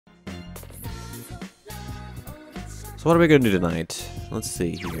So what are we going to do tonight? Let's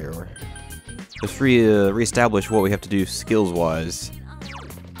see here. Let's reestablish what we have to do skills-wise.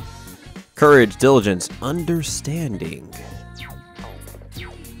 Courage, diligence, understanding.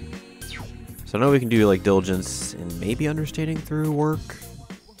 So I know we can do like diligence and maybe understanding through work.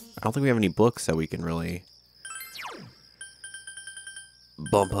 I don't think we have any books that we can really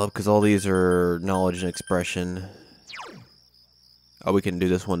bump up because all these are knowledge and expression. Oh, we can do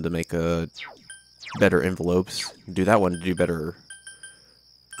this one to make better envelopes. Do that one to do better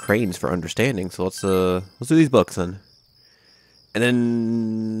cranes for understanding. So let's do these books then. And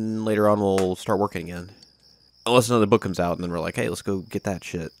then later on we'll start working again. Unless another book comes out and then we're like, hey, let's go get that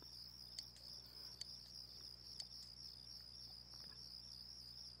shit.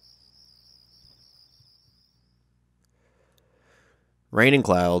 Rain and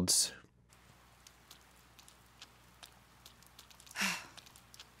clouds.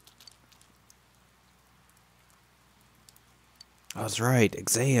 Oh, that's right.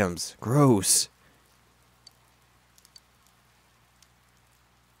 Exams. Gross.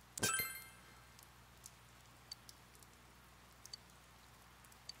 I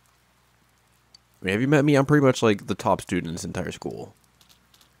mean, have you met me? I'm pretty much like the top student in this entire school.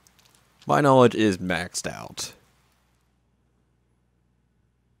 My knowledge is maxed out.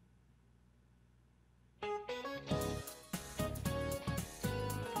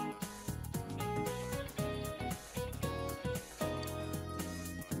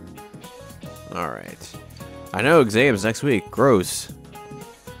 Alright. I know exams next week. Gross.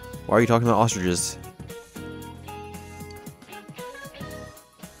 Why are you talking about ostriches?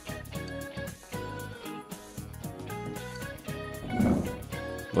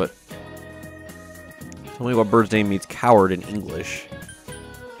 What? Tell me what bird's name means coward in English.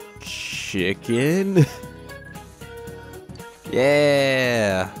 Chicken?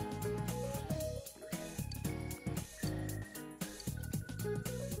 Yeah!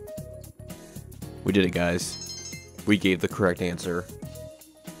 We did it, guys. We gave the correct answer.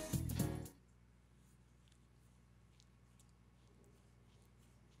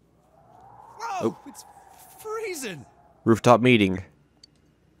 Whoa, it's freezing. Rooftop meeting.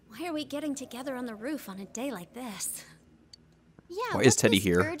 Why are we getting together on the roof on a day like this? Yeah, Why is Teddy what's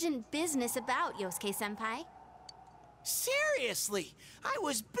here? this urgent business about, Yosuke-senpai? Seriously, I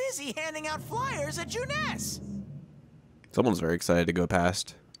was busy handing out flyers at Juness. Someone's very excited to go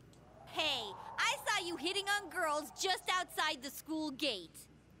past. Hey, I saw you hitting on girls just outside the school gate.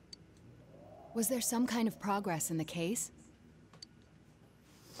 Was there some kind of progress in the case?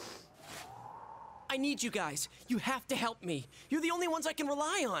 I need you guys. You have to help me. You're the only ones I can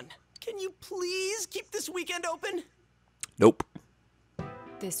rely on. Can you please keep this weekend open? Nope.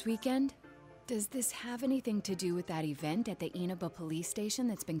 This weekend? Does this have anything to do with that event at the Inaba police station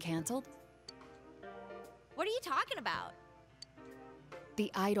that's been canceled? What are you talking about? The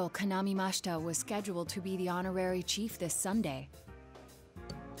idol Kanami Mashita was scheduled to be the honorary chief this Sunday.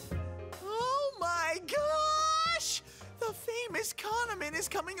 Oh my gosh! The famous Kahneman is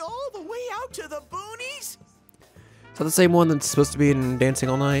coming all the way out to the boonies? Is that the same one that's supposed to be in Dancing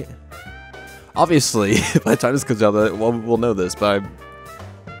All Night? Obviously, by the time this comes out, we'll know this, but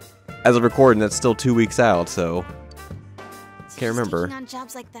as of recording, that's still 2 weeks out, so can't remember. Taking on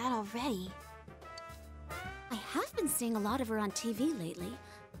jobs like that already. I have been seeing a lot of her on TV lately.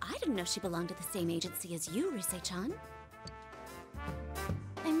 I didn't know she belonged to the same agency as you, Rise-chan.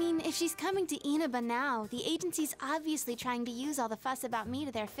 I mean, if she's coming to Inaba now, the agency's obviously trying to use all the fuss about me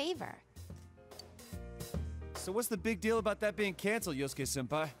to their favor. So what's the big deal about that being canceled,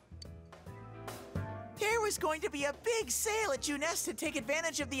 Yosuke-senpai? There was going to be a big sale at Juness to take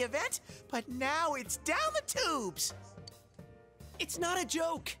advantage of the event, but now it's down the tubes. It's not a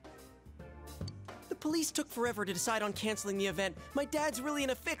joke. The police took forever to decide on canceling the event. My dad's really in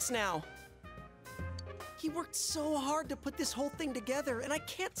a fix now. He worked so hard to put this whole thing together, and I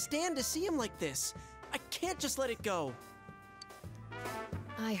can't stand to see him like this. I can't just let it go.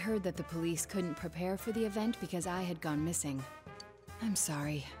 I heard that the police couldn't prepare for the event because I had gone missing. I'm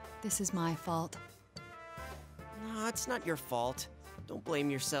sorry. This is my fault. Nah, it's not your fault. Don't blame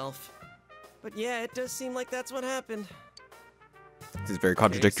yourself. But yeah, it does seem like that's what happened. This is very Okay,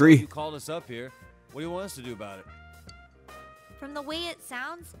 contradictory. so you called us up here. What do you want us to do about it? From the way it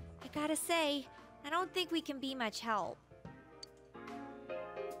sounds, I gotta say, I don't think we can be much help.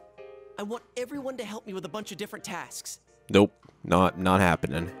 I want everyone to help me with a bunch of different tasks. Nope, not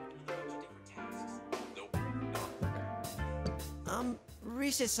happening.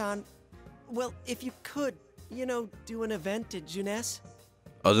 Rise-san, well, if you could, you know, do an event at Juness.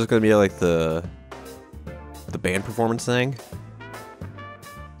 Oh, is this gonna be like the band performance thing?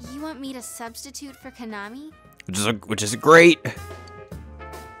 You want me to substitute for Kanami? which is great.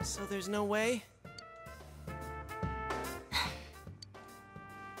 So there's no way?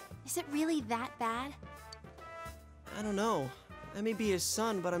 Is it really that bad? I don't know. I may be his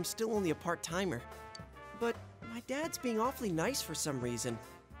son, but I'm still only a part-timer. But my dad's being awfully nice for some reason.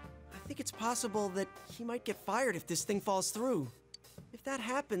 I think it's possible that he might get fired if this thing falls through. If that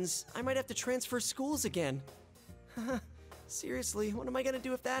happens, I might have to transfer schools again. Seriously, what am I gonna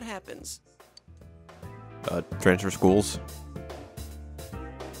do if that happens? Transfer schools.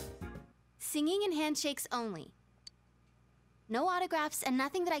 Singing and handshakes only. No autographs and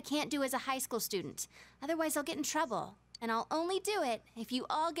nothing that I can't do as a high school student. Otherwise, I'll get in trouble. And I'll only do it if you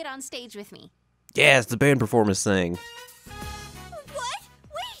all get on stage with me. Yeah, it's the band performance thing. What?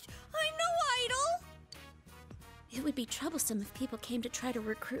 Wait! I'm no idol! It would be troublesome if people came to try to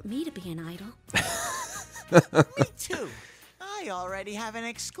recruit me to be an idol. Me too. I already have an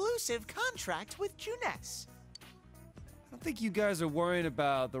exclusive contract with Juness. I don't think you guys are worrying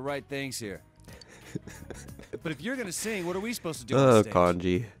about the right things here. But if you're gonna sing, what are we supposed to do on stage?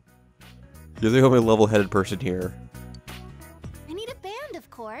 Kanji. You're the only level-headed person here. I need a band, of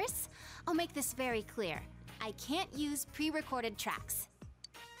course. I'll make this very clear. I can't use pre-recorded tracks.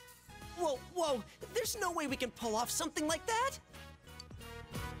 Whoa, whoa! There's no way we can pull off something like that!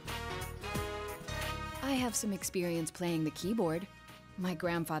 I have some experience playing the keyboard. My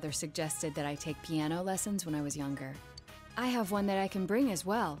grandfather suggested that I take piano lessons when I was younger. I have one that I can bring as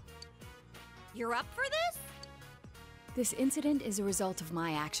well. You're up for this? This incident is a result of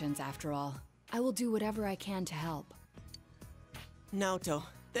my actions, after all. I will do whatever I can to help. Naoto,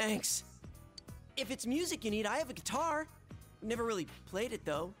 thanks. If it's music you need, I have a guitar. Never really played it,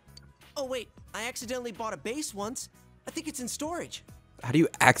 though. Oh, wait, I accidentally bought a bass once. I think it's in storage. How do you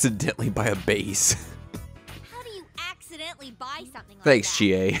accidentally buy a bass? How do you accidentally buy something like Thanks, that?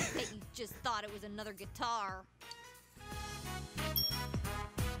 Chie. Bet you just thought it was another guitar.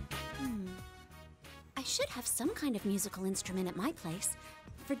 I should have some kind of musical instrument at my place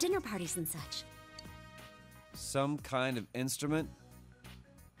for dinner parties and such. Some kind of instrument?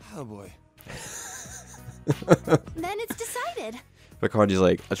 Oh boy. Then it's decided. But Kanji's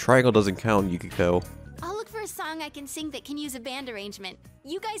like, a triangle doesn't count, Yukiko. I'll look for a song I can sing that can use a band arrangement.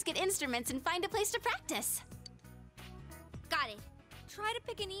 You guys get instruments and find a place to practice. Got it. Try to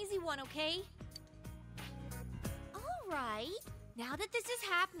pick an easy one, okay? All right. Now that this is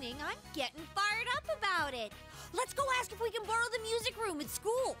happening, I'm getting fired up about it. Let's go ask if we can borrow the music room at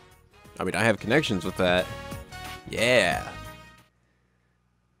school. I mean, I have connections with that. Yeah.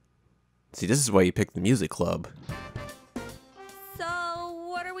 See, this is why you picked the music club. So,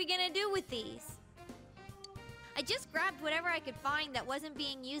 what are we gonna do with these? I just grabbed whatever I could find that wasn't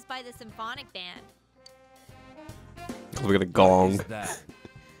being used by the symphonic band. We got a gong. What is that?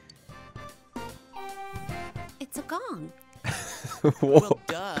 It's a gong. Well,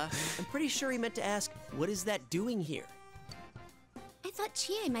 duh. I'm pretty sure he meant to ask, what is that doing here? I thought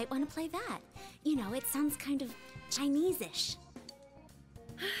Chie might want to play that. You know, it sounds kind of Chinese-ish.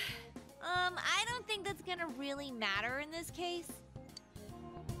 I don't think that's gonna really matter in this case.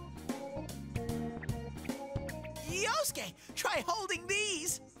 Yosuke, try holding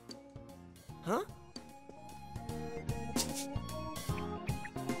these. Huh?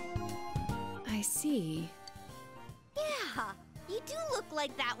 I see. Yeah, you do look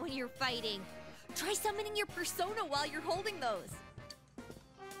like that when you're fighting. Try summoning your persona while you're holding those.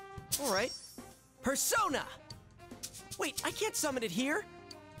 All right. Persona! Wait, I can't summon it here.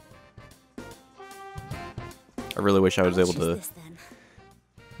 I really wish I was I'll able choose to. this, then.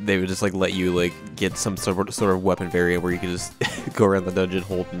 They would just like let you like get some sort of weapon variant where you could just go around the dungeon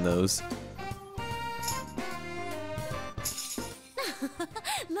holding those.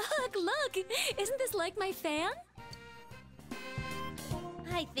 Look! Isn't this like my fan?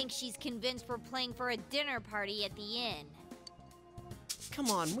 I think she's convinced we're playing for a dinner party at the inn. Come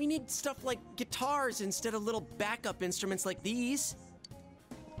on, we need stuff like guitars instead of little backup instruments like these.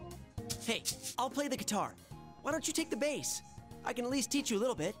 Hey, I'll play the guitar. Why don't you take the bass? I can at least teach you a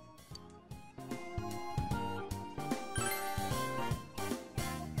little bit.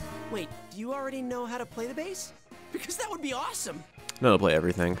 Wait, do you already know how to play the bass? Because that would be awesome! No, to play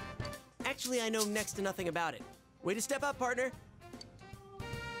everything. Actually, I know next to nothing about it. Way to step up, partner.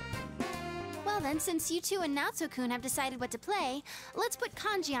 Well then, since you two and Natsu-kun have decided what to play, let's put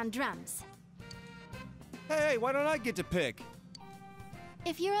Kanji on drums. Hey, why don't I get to pick?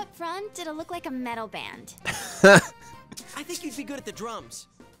 If you're up front, it'll look like a metal band. I think you'd be good at the drums.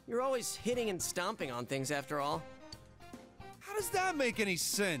 You're always hitting and stomping on things after all. How does that make any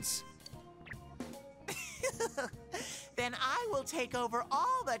sense? Then I will take over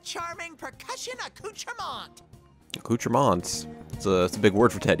all the charming percussion accoutrement. Accoutrements. It's a big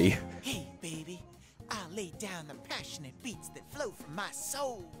word for Teddy. Hey, baby, I'll lay down the passionate beats that flow from my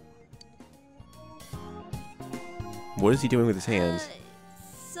soul. What is he doing with his hands?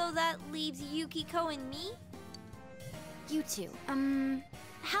 So that leaves Yukiko and me? You two.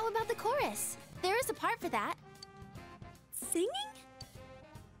 How about the chorus? There is a part for that. Singing?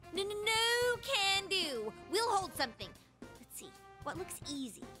 No, can do. We'll hold something. Let's see, what looks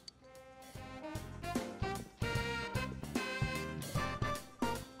easy?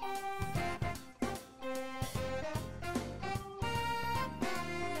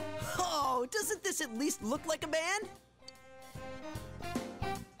 Oh, doesn't this at least look like a band?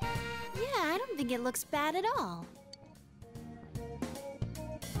 Yeah, I don't think it looks bad at all.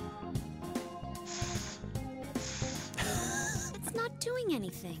 It's not doing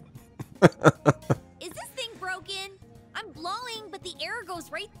anything. Is this thing broken? I'm blowing, but the air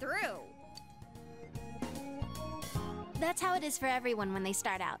goes right through. That's how it is for everyone when they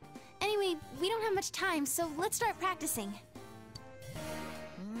start out. Anyway, we don't have much time, so let's start practicing.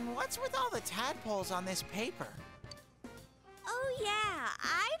 What's with all the tadpoles on this paper? Oh yeah,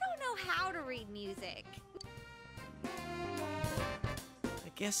 I don't know how to read music. I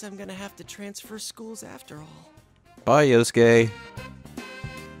guess I'm gonna have to transfer schools after all. Bye, Yosuke.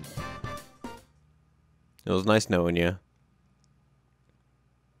 It was nice knowing you.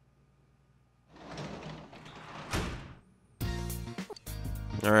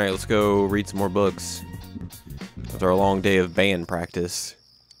 Alright, let's go read some more books. After a long day of band practice.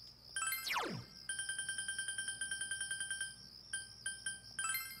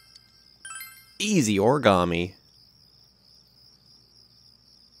 Easy origami.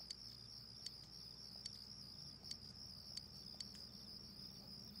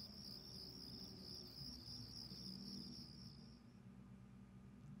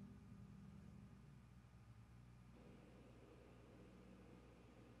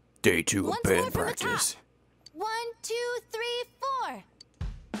 Day 2 of Once more band from the top. practice. 1, 2, 3, 4.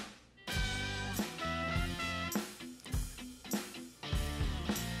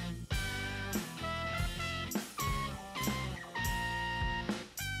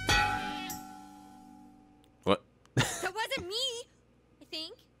 What? That wasn't me, I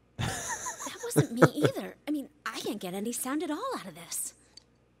think. That wasn't me either. I mean, I can't get any sound at all out of this.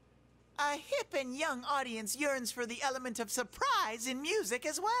 A hip and young audience yearns for the element of surprise in music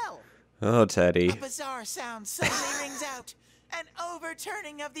as well. Oh, Teddy. A bizarre sound suddenly rings out. An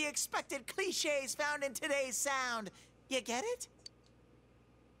overturning of the expected cliches found in today's sound. You get it?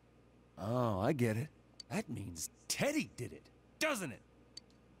 Oh, I get it. That means Teddy did it, doesn't it?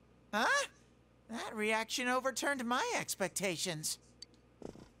 Huh? That reaction overturned my expectations.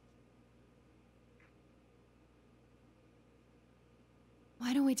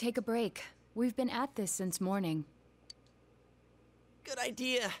 Why don't we take a break? We've been at this since morning. Good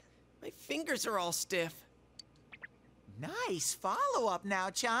idea. My fingers are all stiff. Nice follow-up now,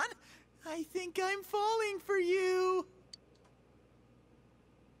 Chan. I think I'm falling for you.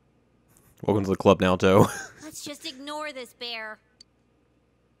 Welcome to the club, Naoto. Let's just ignore this bear.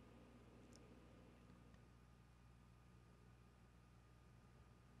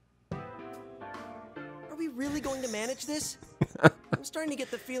 Are we really going to manage this? I'm starting to get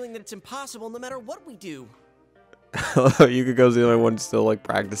the feeling that it's impossible no matter what we do. Yukiko's the only one still, like,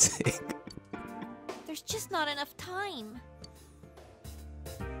 practicing. There's just not enough time.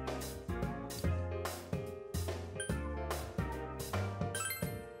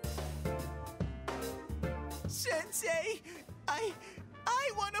 Sensei, I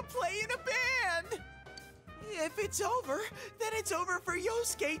want to play in a band. If it's over, then it's over for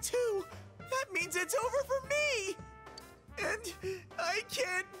Yosuke too. That means it's over for me. And I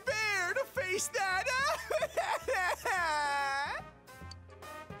can't bear to face that.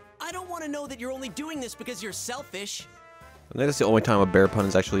 I don't want to know that you're only doing this because you're selfish. I think that's the only time a bear pun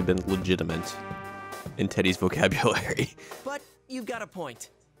has actually been legitimate in Teddy's vocabulary. But you've got a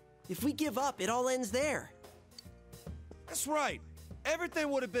point. If we give up, it all ends there. That's right. Everything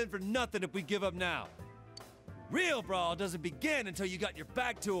would have been for nothing if we give up now. Real brawl doesn't begin until you got your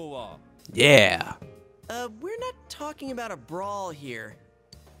back to a wall. Yeah. We're not talking about a brawl here.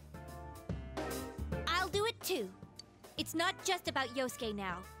 I'll do it too. It's not just about Yosuke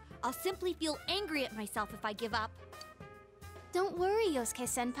now. I'll simply feel angry at myself if I give up. Don't worry,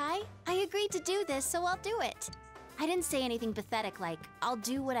 Yosuke-senpai. I agreed to do this, so I'll do it. I didn't say anything pathetic like, I'll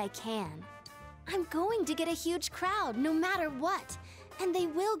do what I can. I'm going to get a huge crowd, no matter what. And they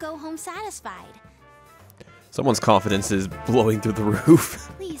will go home satisfied. Someone's confidence is blowing through the roof.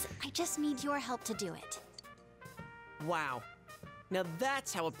 Please, I just need your help to do it. Wow. Now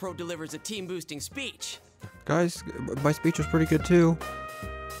that's how a pro delivers a team-boosting speech. Guys, my speech was pretty good too.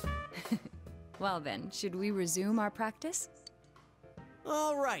 Well then, should we resume our practice?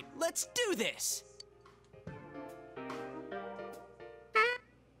 All right, let's do this.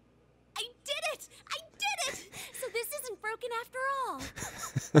 I did it! I did it! So this isn't broken after all.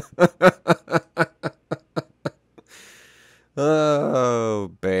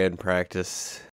 Oh, band practice.